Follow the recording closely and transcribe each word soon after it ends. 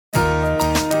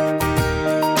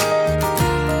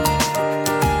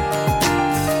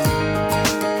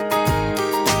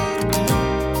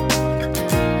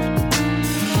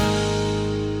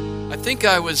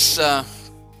think I was, I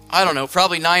don't know,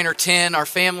 probably 9 or 10. Our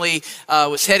family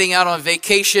was heading out on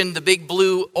vacation, the big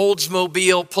blue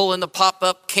Oldsmobile, pulling the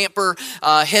pop-up camper,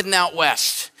 heading out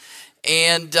west.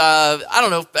 And I don't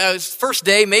know, it was first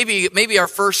day, maybe our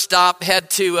first stop,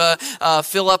 had to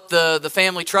fill up the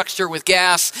family truckster with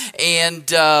gas. And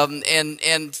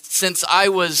since I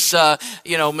was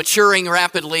maturing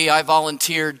rapidly, I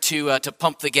volunteered to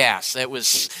pump the gas.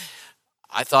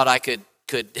 I thought I could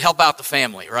help out the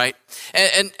family, right?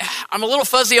 And I'm a little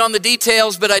fuzzy on the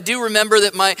details, but I do remember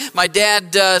that my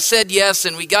dad said yes,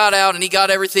 and we got out, and he got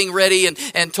everything ready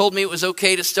and told me it was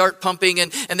okay to start pumping,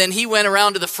 and then he went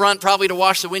around to the front probably to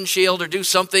wash the windshield or do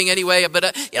something anyway,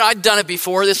 but I'd done it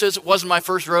before. This wasn't my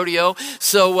first rodeo,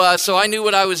 so I knew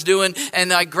what I was doing,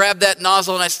 and I grabbed that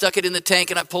nozzle and I stuck it in the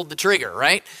tank and I pulled the trigger,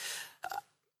 right?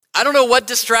 I don't know what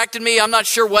distracted me. I'm not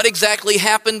sure what exactly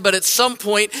happened, but at some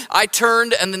point I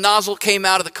turned and the nozzle came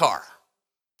out of the car.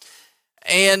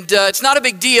 And it's not a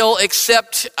big deal,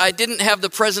 except I didn't have the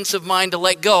presence of mind to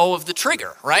let go of the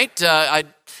trigger, right? I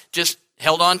just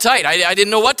held on tight. I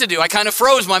didn't know what to do. I kind of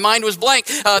froze. My mind was blank.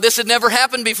 This had never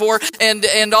happened before, and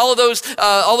all of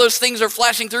those things are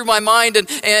flashing through my mind,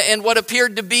 and what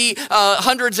appeared to be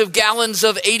hundreds of gallons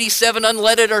of 87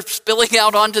 unleaded are spilling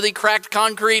out onto the cracked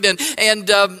concrete,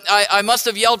 and I must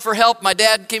have yelled for help. My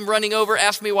dad came running over,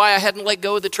 asked me why I hadn't let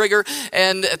go of the trigger,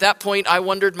 and at that point I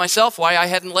wondered myself why I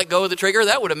hadn't let go of the trigger.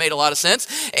 That would have made a lot of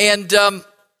sense, and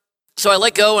so I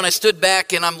let go and I stood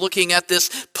back and I'm looking at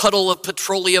this puddle of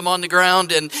petroleum on the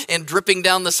ground and dripping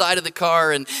down the side of the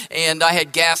car, and I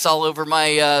had gas all over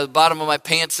my bottom of my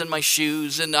pants and my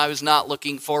shoes, and I was not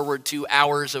looking forward to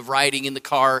hours of riding in the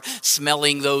car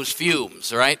smelling those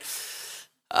fumes, right?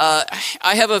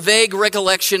 I have a vague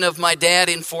recollection of my dad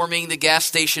informing the gas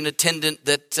station attendant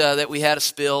that we had a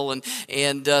spill,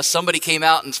 and somebody came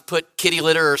out and put kitty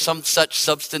litter or some such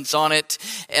substance on it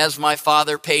as my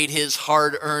father paid his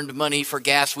hard-earned money for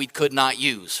gas we could not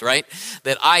use, right?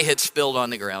 That I had spilled on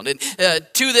the ground. And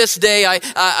to this day,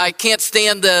 I can't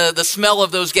stand the smell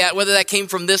of those gas, whether that came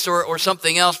from this or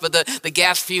something else, but the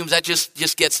gas fumes, that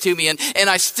just gets to me. And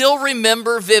I still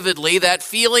remember vividly that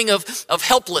feeling of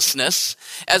helplessness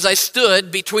as I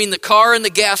stood between the car and the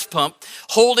gas pump,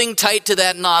 holding tight to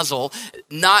that nozzle,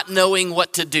 not knowing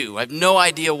what to do. I have no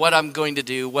idea what I'm going to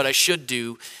do, what I should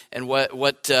do, and what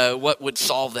would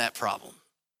solve that problem.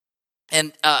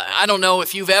 And I don't know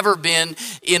if you've ever been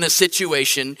in a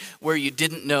situation where you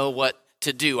didn't know what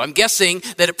to do. I'm guessing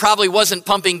that it probably wasn't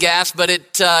pumping gas, but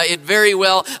it very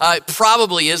well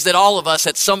probably is that all of us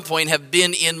at some point have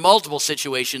been in multiple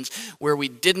situations where we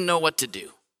didn't know what to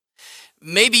do.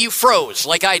 Maybe you froze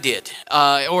like I did,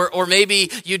 or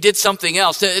maybe you did something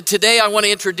else. Today I want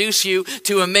to introduce you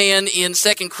to a man in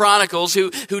 2 Chronicles who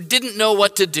didn't know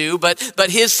what to do, but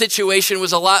his situation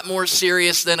was a lot more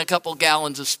serious than a couple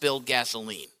gallons of spilled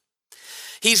gasoline.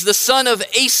 He's the son of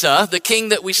Asa, the king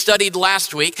that we studied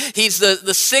last week. He's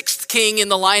the sixth king in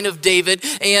the line of David,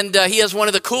 and he has one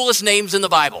of the coolest names in the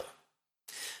Bible,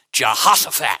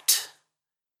 Jehoshaphat.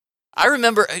 I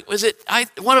remember,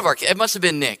 it must have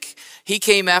been Nick. He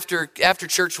came after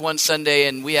church one Sunday,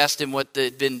 and we asked him what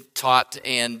had been taught,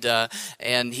 and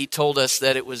he told us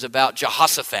that it was about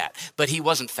Jehoshaphat, but he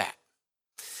wasn't fat.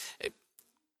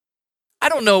 I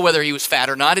don't know whether he was fat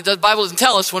or not. The Bible doesn't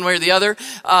tell us one way or the other.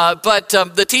 But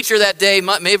the teacher that day,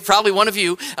 maybe probably one of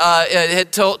you,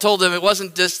 had told him it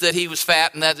wasn't just that he was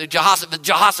fat, and that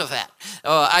Jehoshaphat.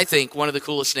 I think one of the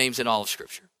coolest names in all of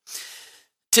Scripture.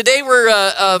 Today we're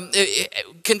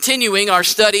continuing our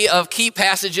study of key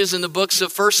passages in the books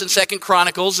of 1 and 2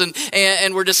 Chronicles,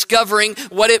 and we're discovering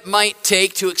what it might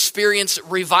take to experience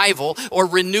revival or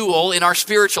renewal in our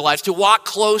spiritual lives, to walk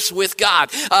close with God.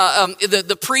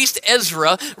 The priest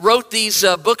Ezra wrote these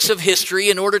books of history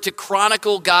in order to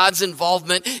chronicle God's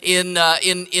involvement in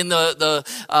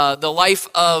the life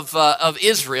of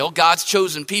Israel, God's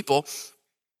chosen people.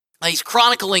 He's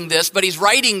chronicling this, but he's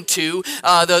writing to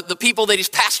the people that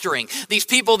he's pastoring. These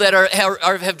people that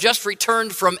have just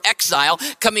returned from exile,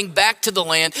 coming back to the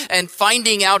land and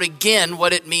finding out again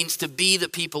what it means to be the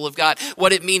people of God,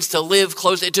 what it means to live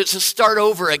close, to start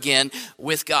over again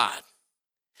with God.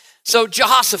 So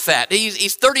Jehoshaphat,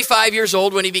 he's 35 years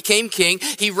old when he became king.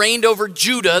 He reigned over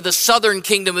Judah, the southern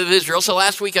kingdom of Israel. So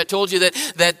last week I told you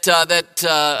that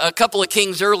a couple of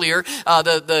kings earlier,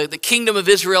 the kingdom of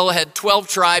Israel had 12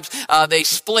 tribes. They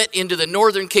split into the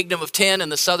northern kingdom of 10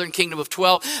 and the southern kingdom of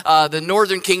 12. The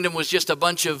northern kingdom was just a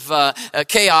bunch of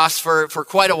chaos for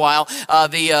quite a while.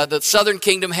 The southern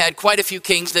kingdom had quite a few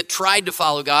kings that tried to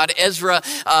follow God. Ezra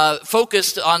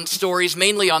focused on stories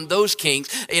mainly on those kings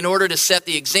in order to set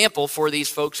the example example for these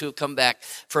folks who have come back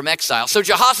from exile. So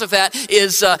Jehoshaphat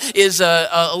is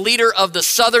a leader of the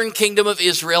southern kingdom of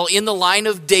Israel in the line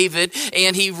of David,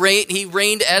 and he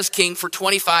reigned as king for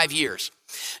 25 years.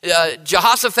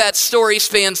 Jehoshaphat's story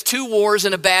spans 2 wars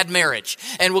and a bad marriage.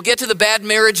 And we'll get to the bad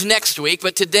marriage next week,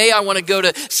 but today I want to go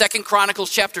to 2 Chronicles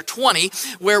chapter 20,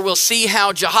 where we'll see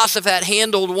how Jehoshaphat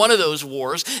handled one of those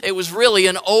wars. It was really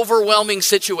an overwhelming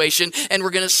situation, and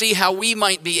we're going to see how we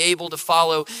might be able to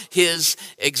follow his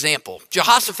example.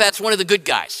 Jehoshaphat's one of the good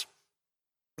guys.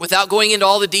 Without going into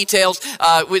all the details,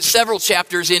 with several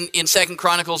chapters in 2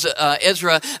 Chronicles,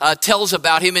 Ezra tells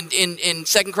about him. In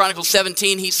 2 Chronicles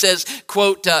 17, he says,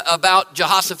 quote, about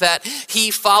Jehoshaphat,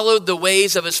 he followed the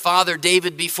ways of his father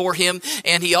David before him,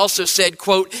 and he also said,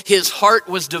 quote, his heart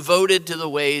was devoted to the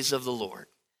ways of the Lord.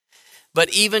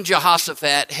 But even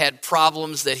Jehoshaphat had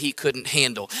problems that he couldn't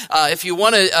handle. If you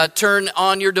want to turn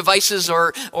on your devices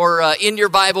or in your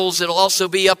Bibles, it'll also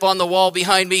be up on the wall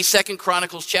behind me. 2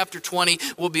 Chronicles chapter 20.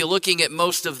 We'll be looking at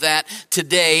most of that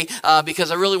today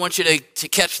because I really want you to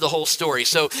catch the whole story.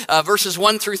 So verses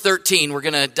 1 through 13, we're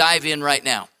going to dive in right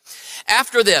now.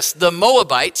 After this, the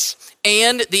Moabites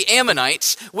and the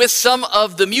Ammonites with some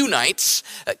of the Meunites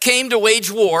came to wage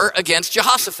war against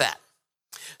Jehoshaphat.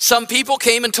 Some people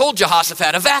came and told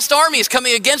Jehoshaphat, a vast army is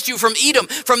coming against you from Edom,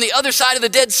 from the other side of the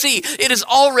Dead Sea. It is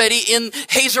already in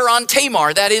Hazer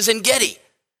Tamar, that is in Gedi.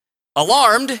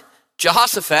 Alarmed,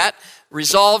 Jehoshaphat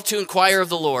resolved to inquire of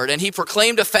the Lord, and he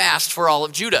proclaimed a fast for all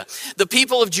of Judah. The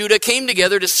people of Judah came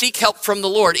together to seek help from the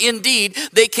Lord. Indeed,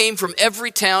 they came from every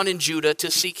town in Judah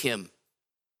to seek him.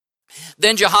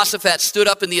 Then Jehoshaphat stood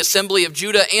up in the assembly of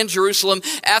Judah and Jerusalem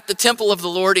at the temple of the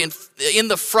Lord in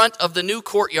the front of the new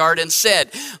courtyard and said,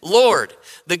 Lord,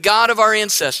 the God of our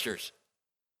ancestors,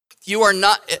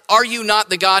 are you not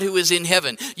the God who is in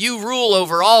heaven? You rule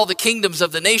over all the kingdoms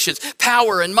of the nations.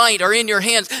 Power and might are in your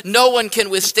hands. No one can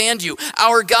withstand you.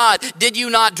 Our God, did you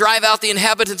not drive out the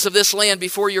inhabitants of this land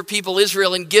before your people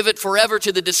Israel and give it forever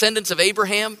to the descendants of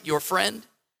Abraham, your friend?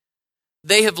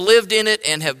 They have lived in it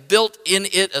and have built in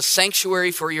it a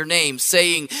sanctuary for your name,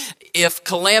 saying, if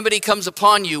calamity comes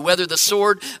upon you, whether the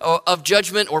sword of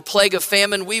judgment or plague of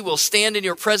famine, we will stand in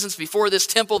your presence before this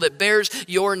temple that bears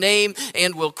your name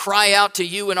and will cry out to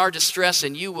you in our distress,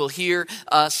 and you will hear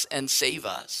us and save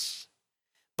us.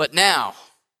 But now,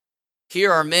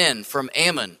 here are men from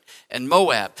Ammon and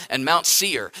Moab and Mount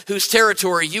Seir, whose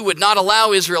territory you would not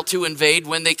allow Israel to invade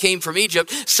when they came from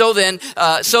Egypt. So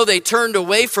they turned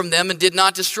away from them and did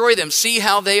not destroy them. See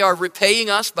how they are repaying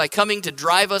us by coming to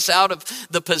drive us out of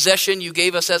the possession you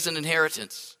gave us as an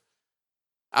inheritance.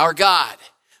 Our God,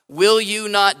 will you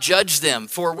not judge them?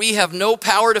 For we have no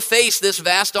power to face this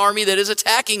vast army that is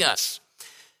attacking us.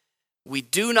 We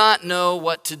do not know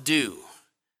what to do,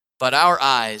 but our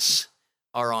eyes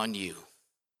are on you.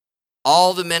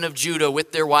 All the men of Judah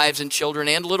with their wives and children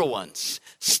and little ones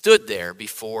stood there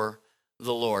before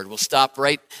the Lord. We'll stop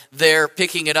right there,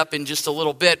 picking it up in just a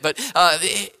little bit. But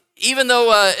even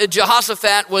though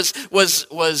Jehoshaphat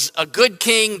was a good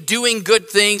king, doing good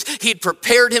things, he'd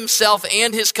prepared himself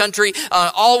and his country,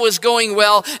 all was going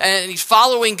well, and he's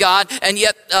following God, and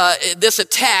yet this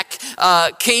attack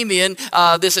came in,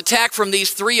 this attack from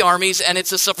these 3 armies, and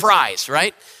it's a surprise,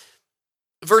 right?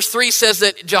 Verse 3 says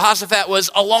that Jehoshaphat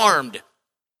was alarmed.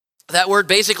 That word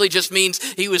basically just means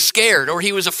he was scared or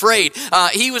he was afraid.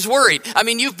 He was worried. I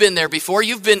mean, you've been there before.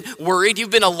 You've been worried.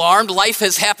 You've been alarmed. Life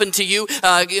has happened to you.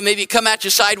 Maybe it come at you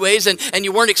sideways and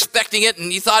you weren't expecting it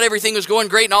and you thought everything was going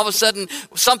great and all of a sudden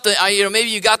something,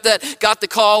 maybe you got the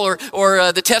call or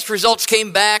the test results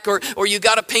came back or you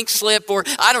got a pink slip or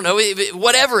I don't know,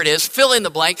 whatever it is, fill in the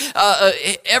blank.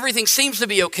 Everything seems to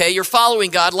be okay. You're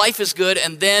following God. Life is good.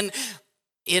 And then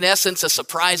in essence, a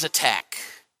surprise attack.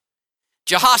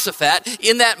 Jehoshaphat,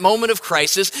 in that moment of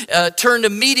crisis, turned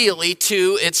immediately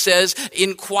to, it says,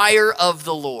 inquire of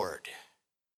the Lord.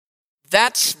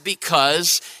 That's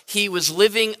because he was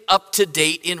living up to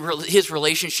date in his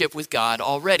relationship with God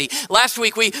already. Last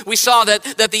week, we saw that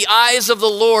the eyes of the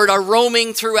Lord are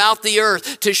roaming throughout the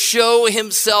earth to show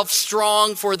himself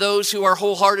strong for those who are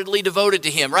wholeheartedly devoted to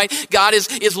him, right? God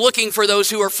is looking for those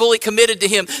who are fully committed to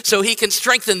him so he can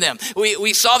strengthen them.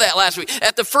 We saw that last week.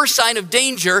 At the first sign of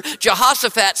danger,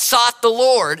 Jehoshaphat sought the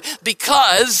Lord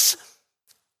because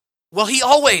he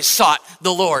always sought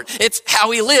the Lord. It's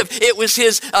how he lived. It was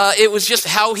just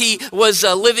how he was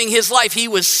living his life. He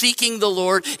was seeking the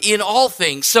Lord in all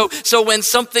things. So when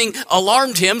something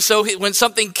alarmed him, when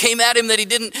something came at him that he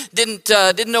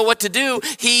didn't know what to do,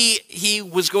 he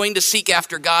was going to seek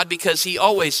after God because he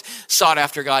always sought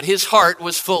after God. His heart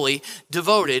was fully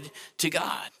devoted to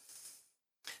God.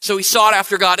 So he sought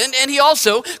after God. And he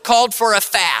also called for a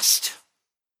fast.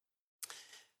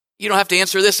 You don't have to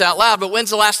answer this out loud, but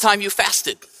when's the last time you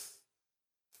fasted?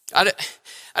 I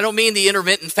don't mean the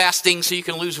intermittent fasting so you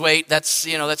can lose weight. That's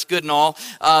good and all.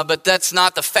 But that's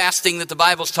not the fasting that the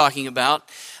Bible's talking about.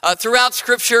 Throughout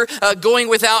Scripture, going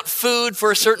without food for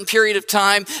a certain period of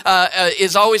time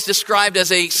is always described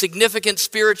as a significant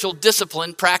spiritual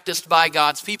discipline practiced by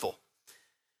God's people.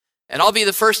 And I'll be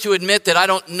the first to admit that I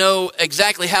don't know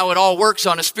exactly how it all works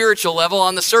on a spiritual level.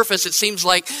 On the surface, it seems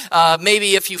like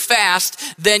maybe if you fast,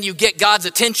 then you get God's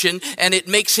attention and it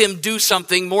makes him do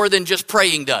something more than just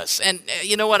praying does. And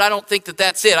you know what? I don't think that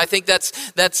that's it. I think that's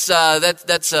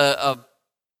a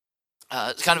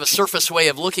kind of a surface way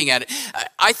of looking at it.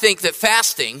 I think that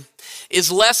fasting is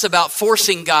less about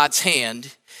forcing God's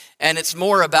hand and it's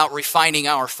more about refining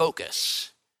our focus.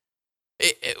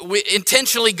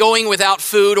 Intentionally going without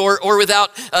food or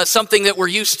without something that we're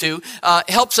used to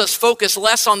helps us focus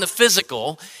less on the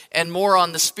physical and more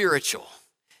on the spiritual.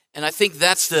 And I think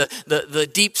that's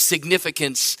the deep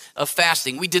significance of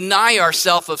fasting. We deny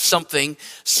ourselves of something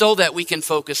so that we can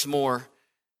focus more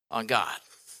on God.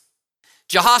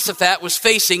 Jehoshaphat was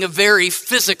facing a very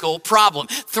physical problem.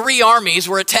 3 armies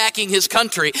were attacking his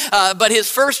country, but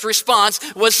his first response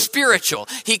was spiritual.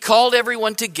 He called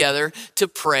everyone together to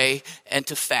pray and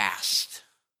to fast.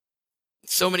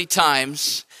 So many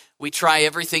times we try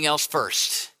everything else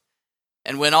first,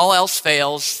 and when all else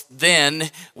fails,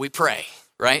 then we pray,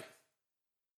 right?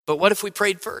 But what if we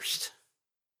prayed first?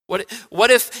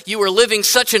 What if you were living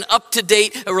such an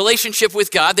up-to-date relationship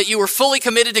with God that you were fully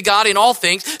committed to God in all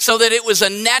things so that it was a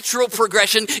natural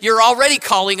progression? You're already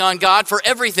calling on God for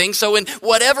everything, so when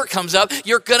whatever comes up,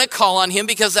 you're going to call on him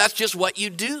because that's just what you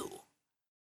do.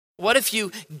 What if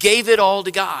you gave it all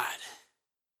to God?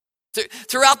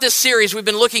 Throughout this series, we've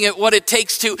been looking at what it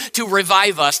takes to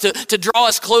revive us, to draw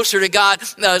us closer to God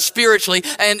spiritually.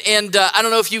 And I don't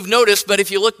know if you've noticed, but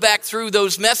if you look back through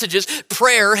those messages,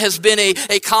 prayer has been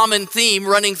a common theme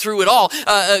running through it all.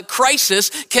 Crisis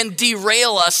can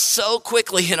derail us so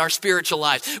quickly in our spiritual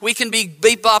lives. We can be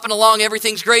bopping along,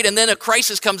 everything's great, and then a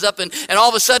crisis comes up, and all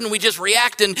of a sudden we just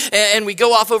react, and we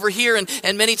go off over here,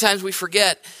 and many times we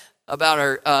forget about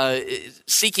our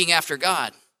seeking after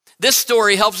God. This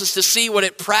story helps us to see what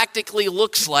it practically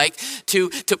looks like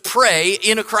to pray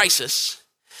in a crisis,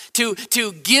 to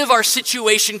give our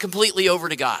situation completely over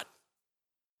to God.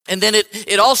 And then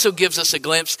it also gives us a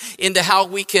glimpse into how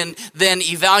we can then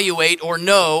evaluate or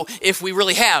know if we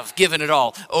really have given it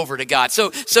all over to God. So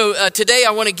today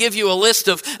I want to give you a list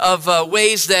of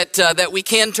ways that we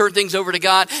can turn things over to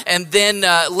God, and then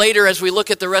later as we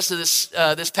look at the rest of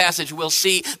this passage, we'll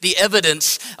see the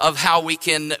evidence of how we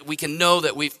can know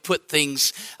that we've put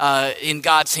things in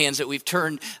God's hands, that we've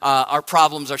turned our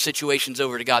problems, our situations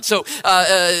over to God. So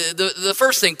the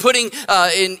first thing,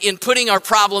 putting our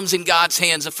problems in God's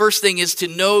hands. The first thing is to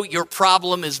know your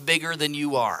problem is bigger than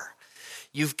you are.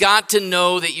 You've got to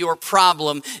know that your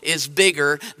problem is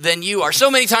bigger than you are. So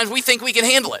many times we think we can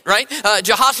handle it, right?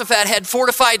 Jehoshaphat had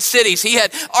fortified cities. He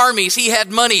had armies. He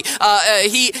had money.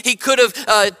 He could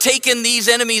have taken these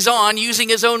enemies on using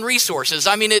his own resources.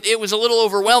 I mean, it was a little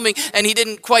overwhelming, and he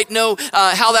didn't quite know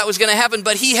how that was going to happen,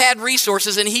 but he had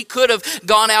resources, and he could have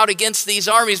gone out against these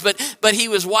armies, but he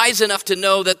was wise enough to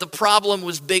know that the problem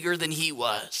was bigger than he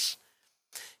was.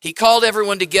 He called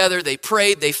everyone together, they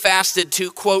prayed, they fasted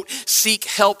to, quote, seek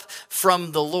help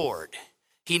from the Lord.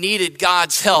 He needed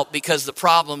God's help because the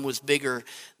problem was bigger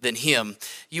than him.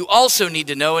 You also need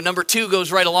to know, and number 2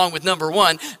 goes right along with number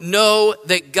 1, know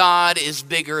that God is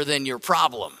bigger than your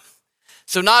problem.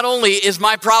 So not only is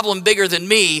my problem bigger than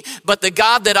me, but the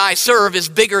God that I serve is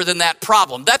bigger than that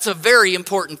problem. That's a very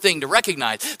important thing to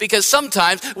recognize, because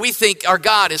sometimes we think our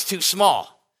God is too small.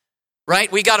 Right?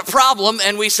 We got a problem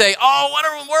and we say, oh, what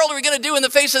in the world are we going to do in the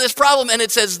face of this problem? And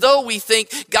it's as though we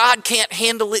think God can't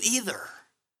handle it either.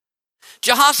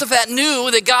 Jehoshaphat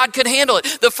knew that God could handle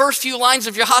it. The first few lines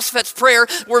of Jehoshaphat's prayer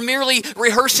were merely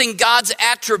rehearsing God's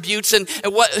attributes and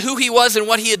who he was and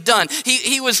what he had done.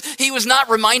 He was not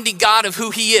reminding God of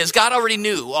who he is. God already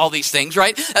knew all these things,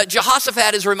 right?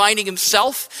 Jehoshaphat is reminding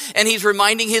himself, and he's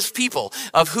reminding his people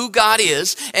of who God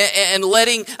is, and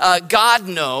letting God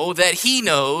know that he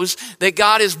knows that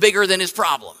God is bigger than his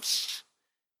problems.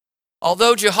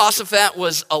 Although Jehoshaphat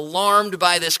was alarmed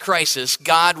by this crisis,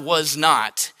 God was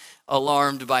not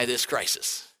alarmed by this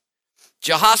crisis.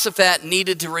 Jehoshaphat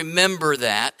needed to remember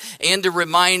that and to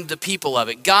remind the people of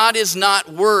it. God is not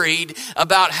worried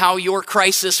about how your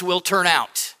crisis will turn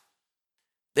out.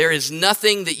 There is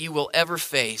nothing that you will ever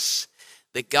face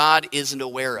that God isn't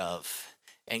aware of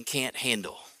and can't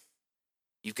handle.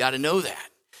 You've got to know that.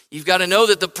 You've got to know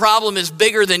that the problem is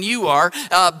bigger than you are,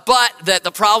 but that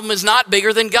the problem is not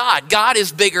bigger than God. God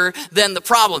is bigger than the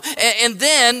problem. And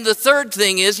then the third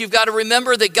thing is you've got to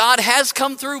remember that God has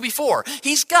come through before.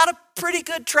 He's got a pretty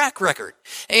good track record.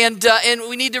 And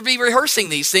we need to be rehearsing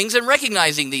these things and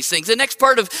recognizing these things. The next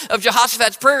part of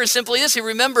Jehoshaphat's prayer is simply this. He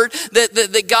remembered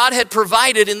that God had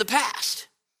provided in the past.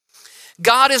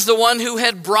 God is the one who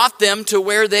had brought them to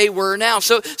where they were now.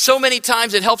 So many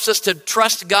times it helps us to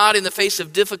trust God in the face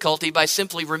of difficulty by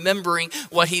simply remembering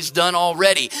what he's done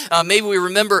already. Maybe we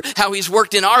remember how he's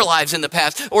worked in our lives in the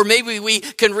past, or maybe we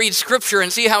can read scripture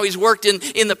and see how he's worked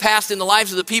in the past in the lives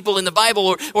of the people in the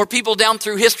Bible, or people down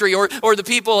through history, or the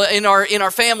people in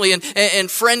our family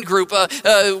and friend group,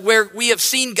 where we have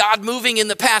seen God moving in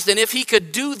the past. And if he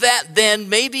could do that then,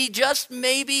 maybe, just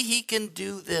maybe, he can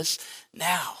do this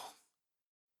now.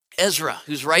 Ezra,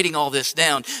 who's writing all this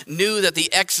down, knew that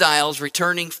the exiles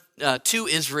returning to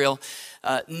Israel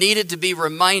needed to be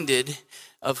reminded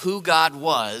of who God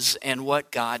was and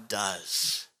what God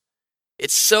does.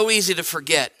 It's so easy to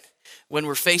forget when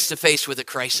we're face to face with a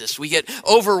crisis. We get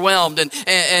overwhelmed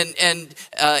and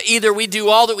either we do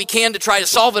all that we can to try to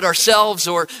solve it ourselves,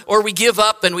 or we give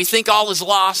up and we think all is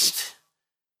lost.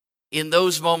 In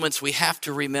those moments, we have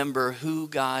to remember who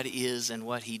God is and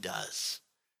what he does.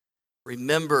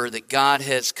 Remember that God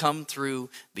has come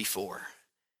through before.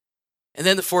 And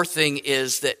then the fourth thing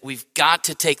is that we've got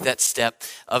to take that step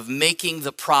of making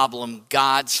the problem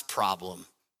God's problem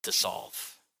to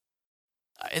solve.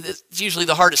 And it's usually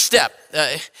the hardest step.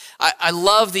 I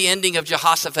love the ending of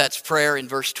Jehoshaphat's prayer in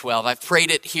verse 12. I've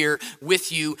prayed it here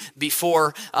with you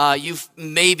before. You've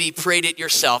maybe prayed it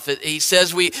yourself. He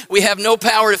says, we have no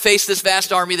power to face this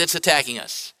vast army that's attacking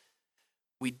us.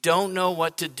 We don't know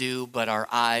what to do, but our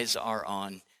eyes are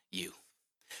on you.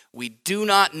 We do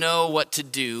not know what to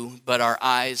do, but our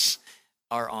eyes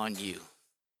are on you.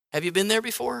 Have you been there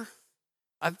before?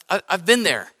 I've been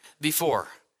there before.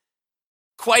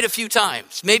 Quite a few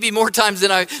times, maybe more times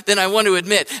than I want to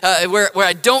admit, where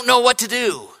I don't know what to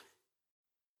do.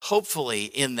 Hopefully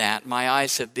in that, my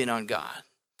eyes have been on God.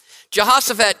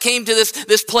 Jehoshaphat came to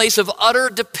this place of utter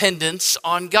dependence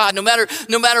on God. No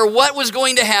matter what was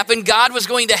going to happen, God was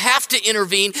going to have to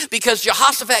intervene because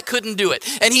Jehoshaphat couldn't do it.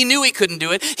 And he knew he couldn't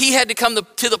do it. He had to come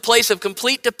to the place of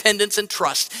complete dependence and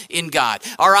trust in God.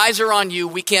 Our eyes are on you.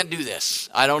 We can't do this.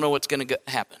 I don't know what's going to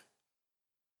happen.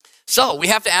 So we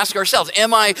have to ask ourselves,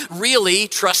 am I really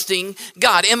trusting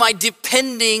God? Am I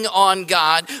depending on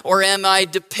God, or am I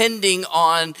depending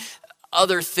on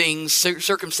other things,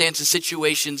 circumstances,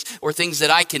 situations, or things that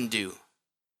I can do?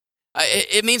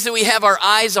 It means that we have our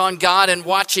eyes on God and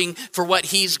watching for what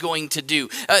he's going to do.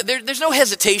 There's no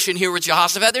hesitation here with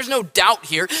Jehoshaphat. There's no doubt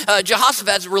here.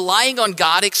 Jehoshaphat's relying on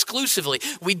God exclusively.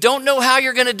 We don't know how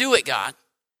you're going to do it, God,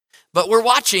 but we're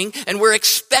watching and we're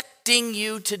expecting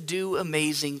you to do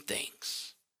amazing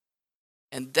things.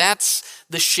 And that's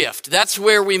the shift. That's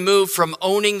where we move from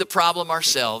owning the problem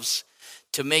ourselves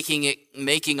to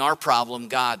making our problem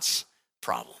God's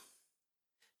problem.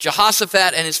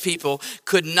 Jehoshaphat and his people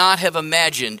could not have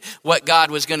imagined what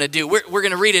God was going to do. We're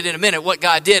going to read it in a minute, what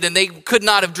God did, and they could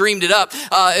not have dreamed it up.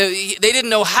 They didn't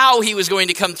know how he was going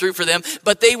to come through for them,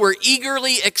 but they were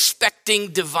eagerly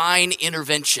expecting divine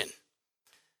intervention.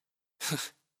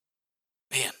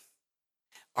 Man,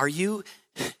 are you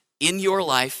in your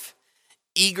life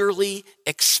eagerly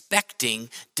expecting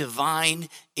divine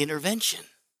intervention?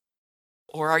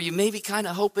 Or are you maybe kind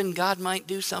of hoping God might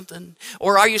do something?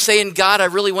 Or are you saying, God, I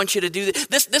really want you to do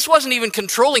this? This wasn't even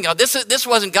controlling God. This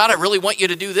wasn't, God, I really want you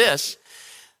to do this.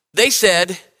 They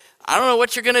said, I don't know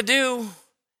what you're going to do.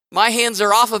 My hands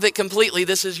are off of it completely.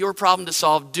 This is your problem to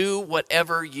solve. Do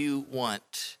whatever you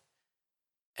want.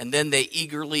 And then they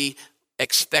eagerly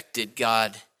expected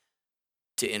God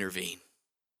to intervene.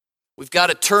 We've got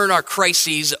to turn our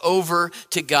crises over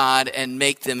to God and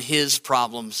make them his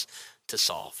problems to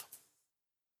solve.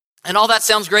 And all that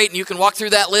sounds great, and you can walk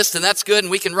through that list, and that's good, and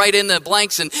we can write in the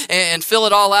blanks and fill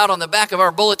it all out on the back of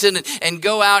our bulletin and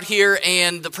go out here.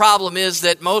 And the problem is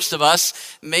that most of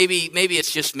us, maybe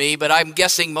it's just me, but I'm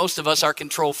guessing most of us are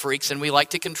control freaks, and we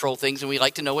like to control things, and we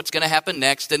like to know what's going to happen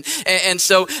next. And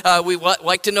so we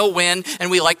like to know when, and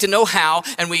we like to know how,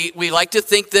 and we like to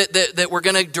think that we're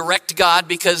going to direct God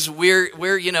because we're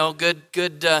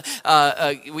good.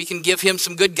 We can give him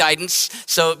some good guidance,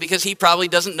 so because he probably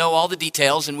doesn't know all the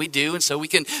details, and we do, and so we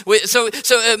can. So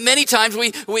many times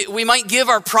we might give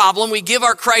our problem, we give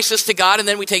our crisis to God, and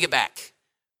then we take it back,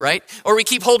 right? Or we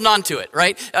keep holding on to it,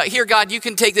 right? Here, God, you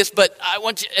can take this, but I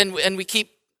want you, and we keep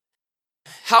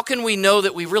how can we know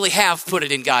that we really have put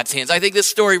it in God's hands? I think this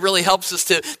story really helps us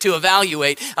to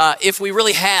evaluate if we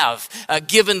really have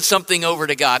given something over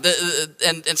to God.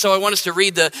 And so I want us to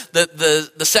read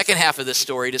the second half of this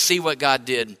story to see what God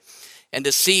did and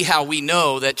to see how we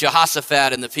know that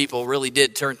Jehoshaphat and the people really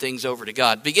did turn things over to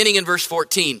God. Beginning in verse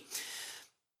 14.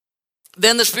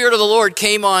 Then the Spirit of the Lord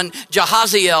came on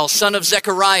Jahaziel, son of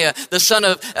Zechariah, the son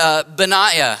of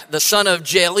Benaiah, the son of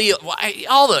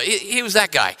Jaeliel. He was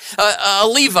that guy, a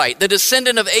Levite, the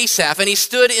descendant of Asaph, and he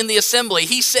stood in the assembly.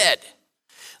 He said,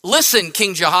 "Listen,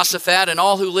 King Jehoshaphat and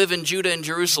all who live in Judah and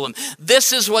Jerusalem.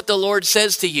 This is what the Lord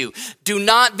says to you. Do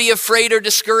not be afraid or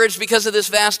discouraged because of this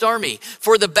vast army,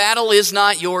 for the battle is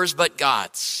not yours but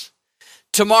God's.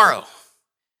 Tomorrow,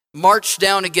 march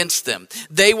down against them.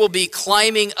 They will be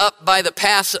climbing up by the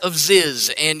pass of Ziz,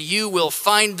 and you will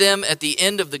find them at the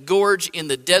end of the gorge in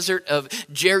the desert of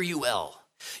Jeruel.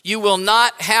 You will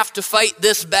not have to fight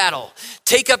this battle.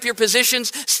 Take up your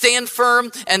positions, stand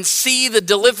firm, and see the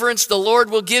deliverance the Lord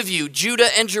will give you, Judah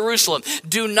and Jerusalem.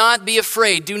 Do not be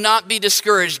afraid. Do not be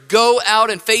discouraged. Go out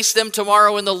and face them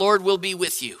tomorrow, and the Lord will be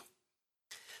with you."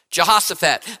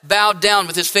 Jehoshaphat bowed down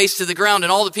with his face to the ground,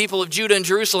 and all the people of Judah and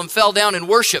Jerusalem fell down and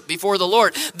worshiped before the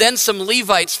Lord. Then some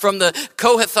Levites from the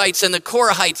Kohathites and the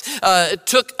Korahites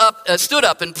stood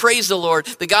up and praised the Lord,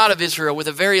 the God of Israel, with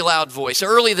a very loud voice.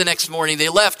 Early the next morning, they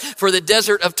left for the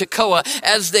desert of Tekoa.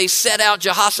 As they set out,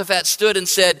 Jehoshaphat stood and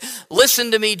said,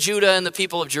 "Listen to me, Judah and the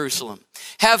people of Jerusalem.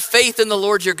 Have faith in the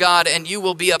Lord your God, and you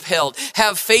will be upheld.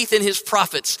 Have faith in his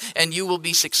prophets, and you will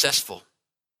be successful."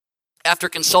 After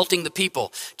consulting the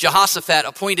people, Jehoshaphat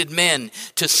appointed men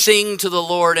to sing to the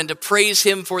Lord and to praise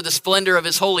him for the splendor of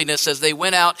his holiness as they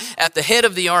went out at the head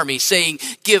of the army, saying,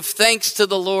 "Give thanks to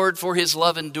the Lord, for his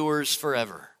love endures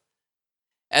forever."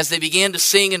 As they began to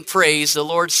sing and praise, the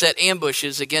Lord set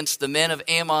ambushes against the men of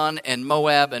Ammon and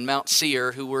Moab and Mount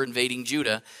Seir who were invading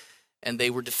Judah, and they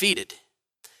were defeated.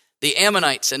 The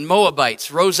Ammonites and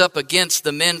Moabites rose up against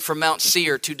the men from Mount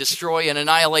Seir to destroy and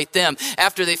annihilate them.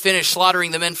 After they finished slaughtering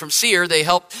the men from Seir, they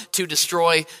helped to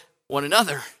destroy one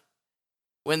another.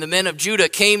 When the men of Judah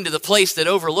came to the place that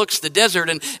overlooks the desert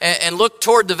and looked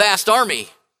toward the vast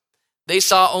army, they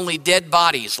saw only dead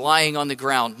bodies lying on the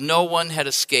ground. No one had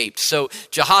escaped. So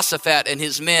Jehoshaphat and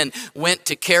his men went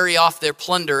to carry off their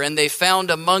plunder, and they found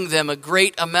among them a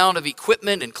great amount of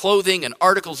equipment and clothing and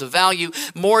articles of value,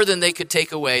 more than they could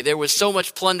take away. There was so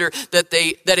much plunder that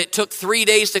it took 3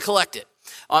 days to collect it.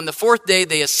 On the fourth day,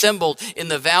 they assembled in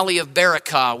the valley of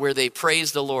Berakah, where they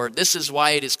praised the Lord. This is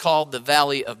why it is called the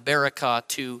valley of Berakah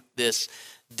to this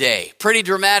day. Pretty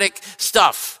dramatic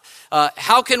stuff.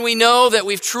 How can we know that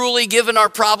we've truly given our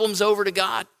problems over to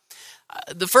God?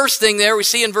 The first thing there we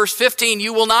see in verse 15,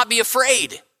 you will not be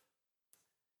afraid.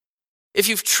 If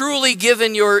you've truly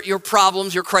given your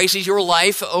problems, your crises, your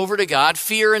life over to God,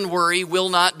 fear and worry will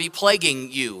not be plaguing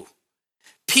you.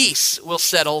 Peace will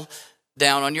settle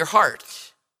down on your heart.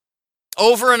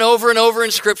 Over and over and over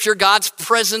in Scripture, God's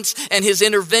presence and his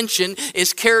intervention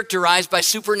is characterized by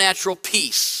supernatural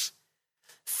peace.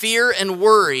 Fear and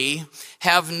worry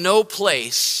have no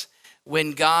place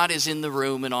when God is in the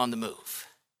room and on the move.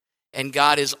 And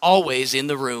God is always in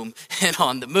the room and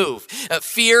on the move.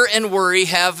 Fear and worry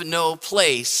have no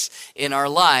place in our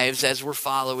lives as we're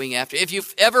following after. If you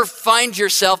ever find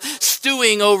yourself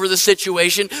stewing over the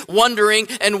situation, wondering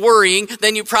and worrying,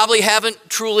 then you probably haven't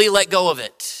truly let go of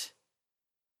it.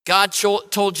 God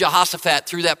told Jehoshaphat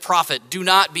through that prophet, "Do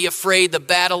not be afraid. The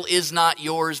battle is not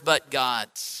yours but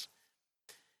God's."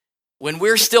 When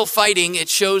we're still fighting, it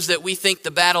shows that we think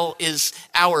the battle is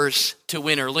ours to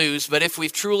win or lose. But if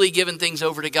we've truly given things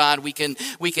over to God, we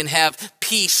can have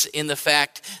peace in the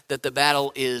fact that the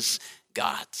battle is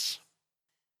God's.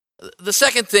 The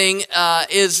second thing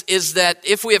is that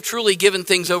if we have truly given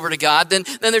things over to God, then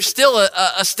there's still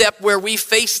a step where we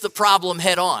face the problem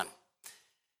head on.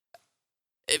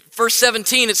 Verse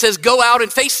 17, it says, go out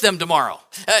and face them tomorrow.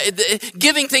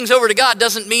 Giving things over to God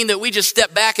doesn't mean that we just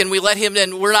step back and we let him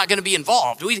and we're not going to be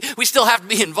involved. We still have to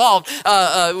be involved.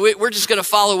 We're just going to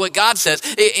follow what God says.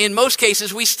 In most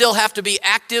cases, we still have to be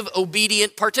active,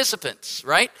 obedient participants,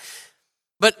 right?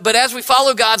 But as we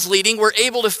follow God's leading, we're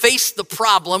able to face the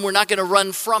problem. We're not going to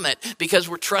run from it because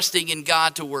we're trusting in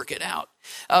God to work it out.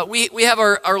 We have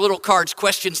our little cards,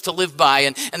 questions to live by,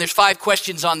 and there's 5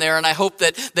 questions on there, and I hope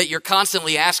that you're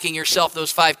constantly asking yourself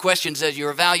those 5 questions as you're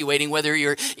evaluating whether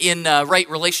you're in right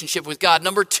relationship with God.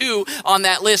 Number 2 on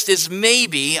that list is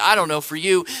maybe, I don't know for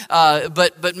you,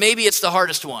 but maybe it's the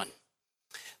hardest one.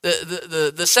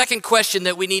 The second question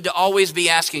that we need to always be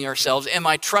asking ourselves, am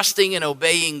I trusting and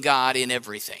obeying God in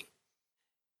everything?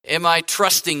 Am I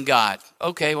trusting God?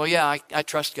 Okay, well, yeah, I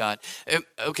trust God.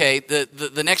 Okay,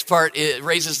 the next part, it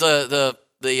raises the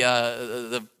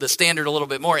standard a little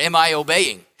bit more. Am I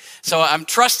obeying? So I'm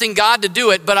trusting God to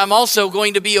do it, but I'm also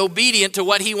going to be obedient to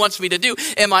what he wants me to do.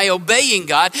 Am I obeying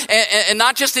God? And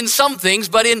not just in some things,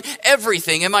 but in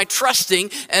everything. Am I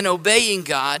trusting and obeying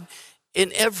God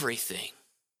in everything?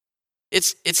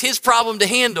 It's his problem to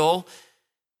handle,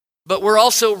 but we're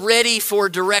also ready for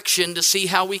direction to see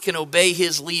how we can obey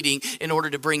his leading in order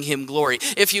to bring him glory.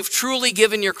 If you've truly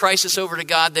given your crisis over to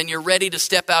God, then you're ready to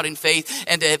step out in faith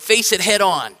and to face it head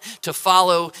on, to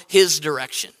follow his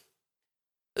direction.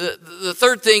 The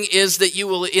third thing is that you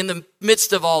will, in the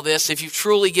midst of all this, if you've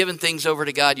truly given things over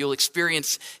to God, you'll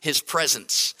experience his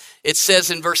presence. It says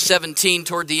in verse 17,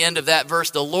 toward the end of that verse,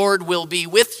 the Lord will be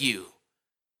with you.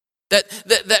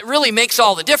 That really makes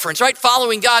all the difference, right?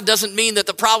 Following God doesn't mean that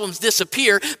the problems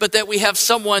disappear, but that we have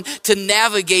someone to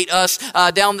navigate us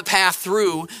down the path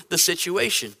through the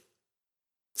situation.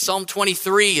 Psalm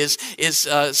 23 is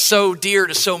so dear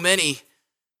to so many.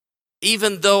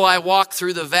 Even though I walk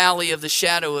through the valley of the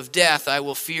shadow of death, I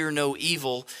will fear no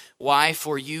evil. Why?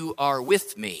 For you are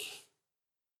with me.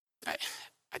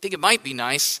 I think it might be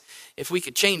nice if we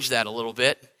could change that a little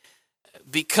bit.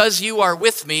 Because you are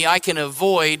with me, I can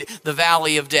avoid the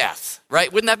valley of death.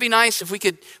 Right? Wouldn't that be nice if we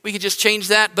could just change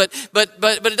that? But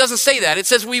it doesn't say that. It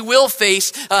says we will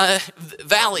face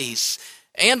valleys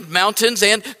and mountains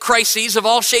and crises of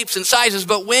all shapes and sizes.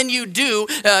 But when you do,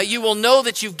 you will know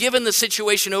that you've given the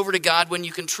situation over to God when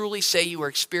you can truly say you are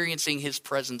experiencing his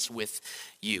presence with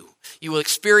you. You will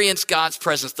experience God's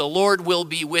presence. The Lord will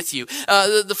be with you.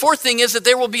 The fourth thing is that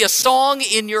there will be a song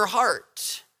in your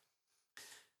heart.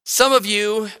 Some of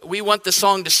you, we want the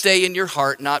song to stay in your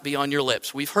heart, not be on your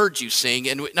lips. We've heard you sing,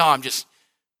 and no, I'm just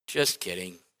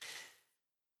kidding.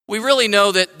 We really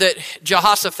know that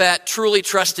Jehoshaphat truly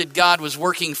trusted God was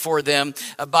working for them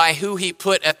by who he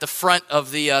put at the front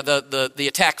of the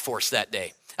attack force that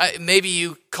day. Maybe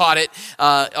you caught it,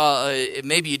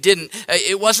 maybe you didn't.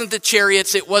 It wasn't the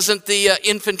chariots, it wasn't the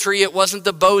infantry, it wasn't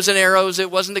the bows and arrows, it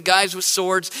wasn't the guys with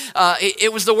swords.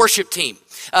 It was the worship team.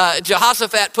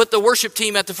 Jehoshaphat put the worship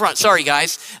team at the front. Sorry,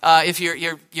 guys, if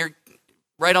you're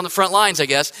right on the front lines, I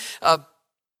guess.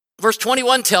 Verse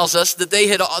 21 tells us that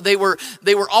they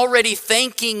were already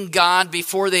thanking God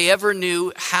before they ever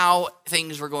knew how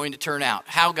things were going to turn out,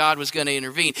 how God was going to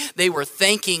intervene. They were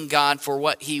thanking God for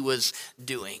what he was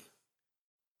doing.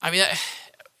 I mean,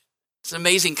 it's an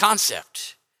amazing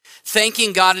concept.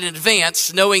 Thanking God in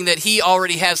advance, knowing that he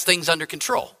already has things under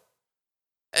control.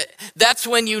 That's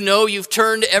when you know you've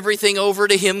turned everything over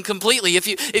to him completely. If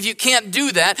you can't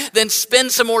do that, then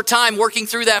spend some more time working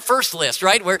through that first list,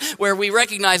 right? Where we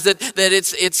recognize that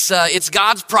it's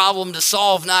God's problem to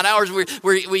solve, not ours.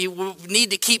 We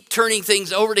need to keep turning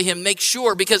things over to him. Make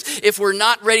sure, because if we're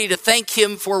not ready to thank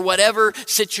him for whatever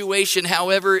situation,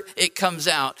 however it comes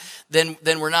out, then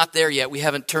we're not there yet. We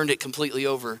haven't turned it completely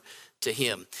over to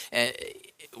him. And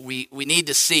we need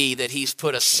to see that he's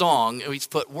put a song, he's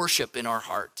put worship in our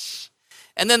hearts.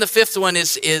 And then the fifth one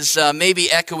is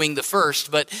maybe echoing the first,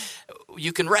 but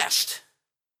you can rest.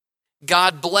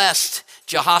 God blessed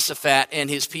Jehoshaphat and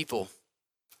his people.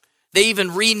 They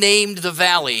even renamed the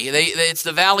valley. It's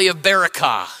the Valley of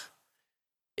Berakah.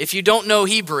 If you don't know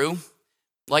Hebrew,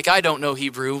 like I don't know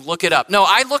Hebrew, look it up. No,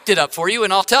 I looked it up for you,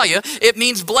 and I'll tell you, it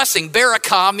means blessing.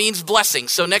 Barakah means blessing.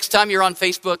 So next time you're on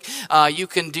Facebook, you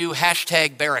can do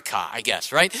hashtag Barakah, I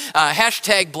guess, right?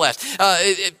 Hashtag blessed.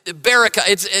 Barakah,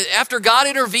 it's after God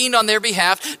intervened on their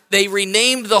behalf, they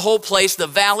renamed the whole place the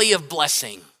Valley of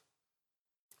Blessing.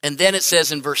 And then it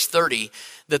says in verse 30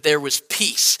 that there was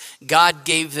peace. God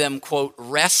gave them, quote,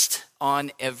 rest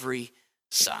on every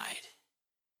side.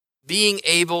 Being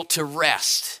able to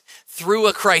rest through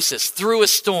a crisis, through a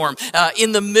storm,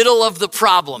 in the middle of the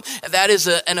problem. That is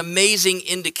an amazing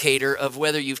indicator of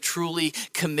whether you've truly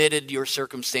committed your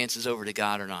circumstances over to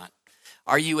God or not.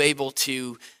 Are you able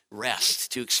to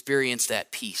rest, to experience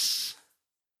that peace?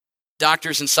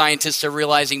 Doctors and scientists are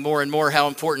realizing more and more how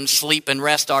important sleep and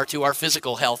rest are to our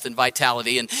physical health and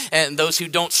vitality. And those who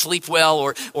don't sleep well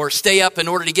or stay up in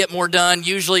order to get more done,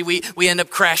 usually we end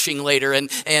up crashing later. And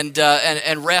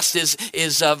rest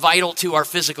is vital to our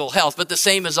physical health. But the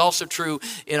same is also true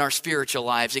in our spiritual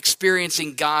lives.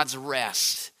 Experiencing God's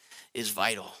rest is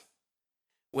vital.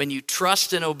 When you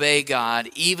trust and obey God,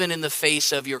 even in the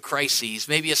face of your crises,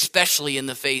 maybe especially in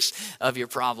the face of your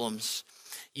problems,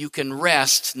 you can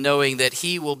rest knowing that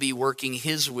he will be working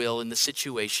his will in the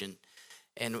situation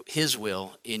and his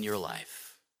will in your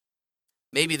life.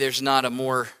 Maybe there's not a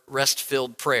more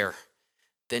rest-filled prayer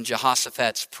than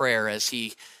Jehoshaphat's prayer as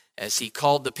he as he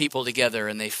called the people together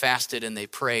and they fasted and they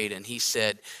prayed, and he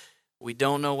said, we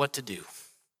don't know what to do.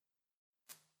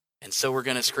 And so we're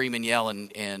going to scream and yell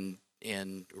and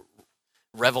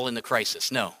revel in the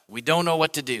crisis. No, we don't know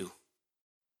what to do,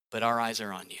 but our eyes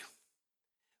are on you.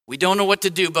 We don't know what to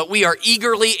do, but we are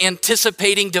eagerly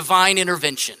anticipating divine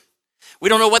intervention. We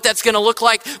don't know what that's going to look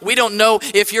like. We don't know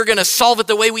if you're going to solve it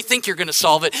the way we think you're going to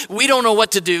solve it. We don't know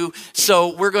what to do,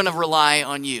 so we're going to rely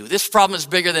on you. This problem is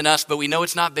bigger than us, but we know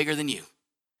it's not bigger than you.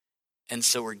 And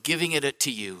so we're giving it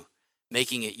to you,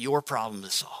 making it your problem to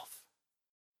solve.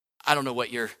 I don't know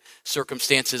what your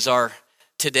circumstances are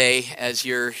today as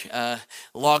you're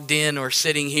logged in or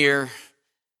sitting here,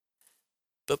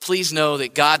 but please know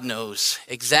that God knows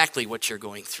exactly what you're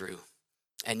going through,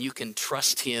 and you can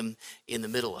trust him in the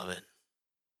middle of it.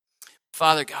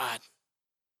 Father God,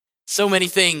 so many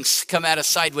things come at us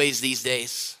sideways these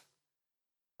days.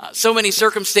 So many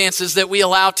circumstances that we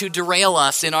allow to derail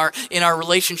us in our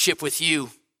relationship with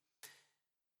you.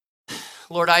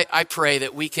 Lord, I pray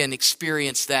that we can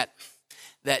experience that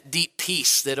deep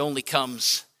peace that only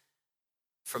comes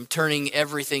from turning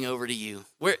everything over to you.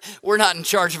 We're not in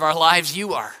charge of our lives,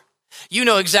 you are. You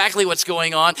know exactly what's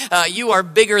going on. You are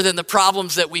bigger than the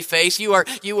problems that we face. You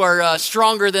are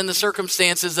stronger than the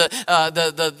circumstances,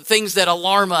 the things that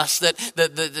alarm us,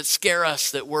 that scare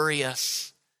us, that worry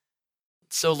us.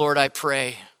 So, Lord, I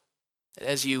pray that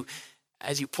as you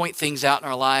point things out in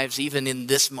our lives, even in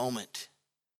this moment,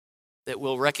 that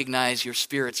we'll recognize your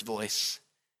Spirit's voice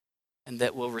and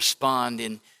that we'll respond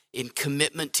in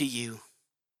commitment to you.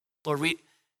 Lord,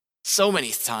 so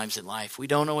many times in life, we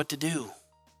don't know what to do.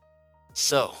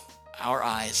 So, our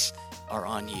eyes are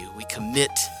on you. We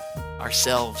commit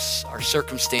ourselves, our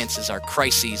circumstances, our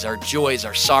crises, our joys,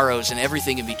 our sorrows, and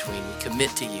everything in between. We commit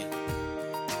to you,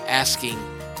 asking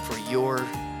for your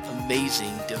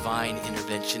amazing divine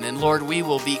intervention. And Lord, we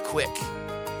will be quick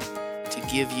to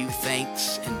give you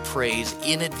thanks and praise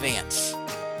in advance,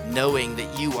 knowing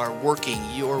that you are working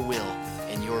your will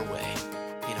and your way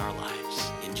in our lives.